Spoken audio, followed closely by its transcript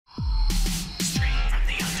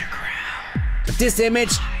this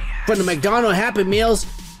image from the McDonald's Happy Meals.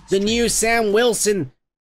 The new Sam Wilson,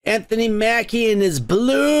 Anthony Mackie, and his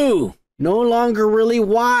blue. No longer really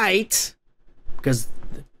white, because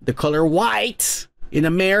the color white in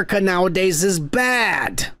America nowadays is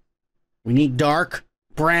bad. We need dark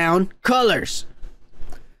brown colors.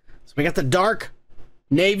 So we got the dark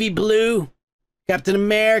navy blue Captain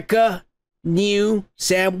America, new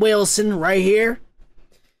Sam Wilson right here.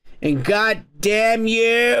 And god damn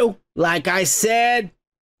you, like I said,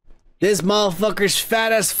 this motherfucker's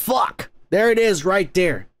fat as fuck. There it is right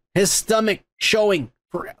there. His stomach showing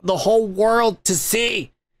for the whole world to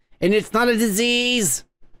see. And it's not a disease.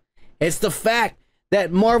 It's the fact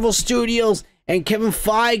that Marvel Studios and Kevin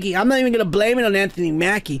Feige, I'm not even going to blame it on Anthony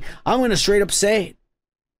Mackie. I'm going to straight up say it.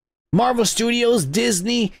 Marvel Studios,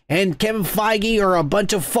 Disney, and Kevin Feige are a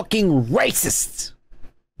bunch of fucking racists.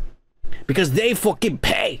 Because they fucking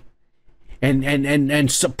pay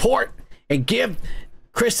and support and give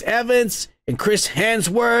Chris Evans and Chris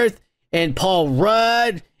Hemsworth and Paul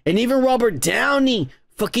Rudd and even Robert Downey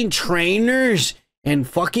fucking trainers and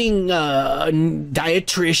fucking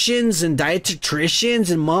dietitians and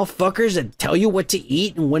dietitians and motherfuckers that tell you what to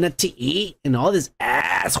eat and when not to eat and all this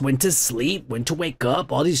ass, when to sleep, when to wake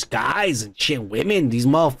up, all these guys and shit, women, these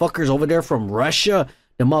motherfuckers over there from Russia,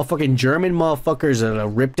 the motherfucking German motherfuckers that are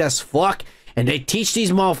ripped as fuck, and they teach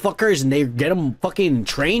these motherfuckers and they get them fucking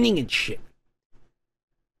training and shit.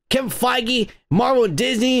 Kevin Feige, Marvel and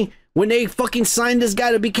Disney, when they fucking signed this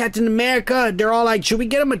guy to be Captain America, they're all like, should we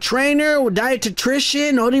get him a trainer or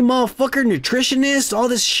dietitian, all these motherfucker nutritionists, all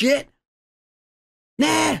this shit?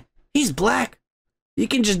 Nah, he's black. You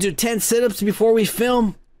can just do 10 sit-ups before we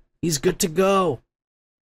film. He's good to go.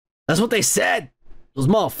 That's what they said. Those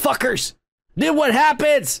motherfuckers. Then what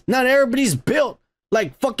happens? Not everybody's built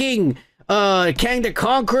like fucking Kang the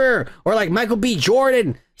Conqueror or like Michael B.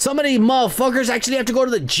 Jordan. Some of these motherfuckers actually have to go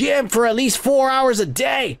to the gym for at least 4 hours a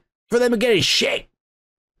day for them to get in shape.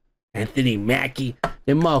 Anthony Mackie,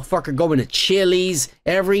 the motherfucker going to Chili's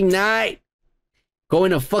every night.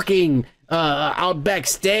 Going to fucking Outback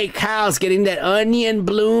Steakhouse, getting that onion,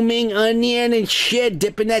 blooming onion and shit,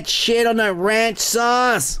 dipping that shit on that ranch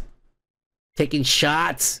sauce. Taking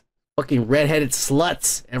shots, fucking redheaded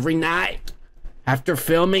sluts every night. After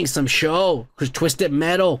filming some show, cause Twisted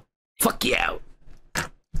Metal. Fuck you.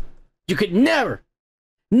 You could never,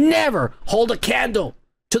 never hold a candle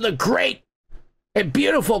to the great and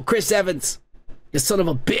beautiful Chris Evans. You son of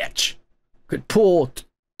a bitch. Could pull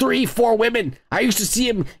 3-4 women. I used to see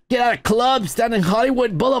him get out of clubs down in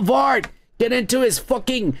Hollywood Boulevard, get into his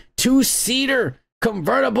fucking 2-seater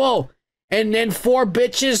convertible, and then 4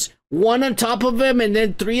 bitches, 1 on top of him, and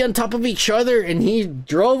then 3 on top of each other, and he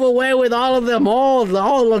drove away with all of them,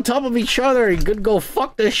 all on top of each other. He could go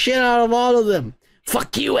fuck the shit out of all of them.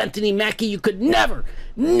 Fuck you, Anthony Mackie. You could never,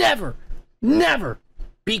 never, never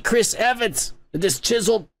be Chris Evans with this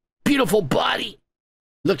chiseled, beautiful body.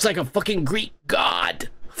 Looks like a fucking Greek god.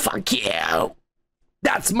 Fuck you.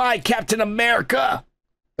 That's my Captain America.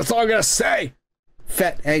 That's all I'm gonna say.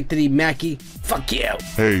 Fat Anthony Mackie. Fuck you.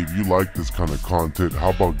 Hey, if you like this kind of content,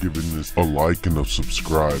 how about giving this a like and a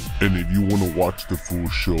subscribe? And if you want to watch the full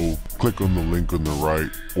show, click on the link on the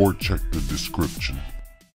right or check the description.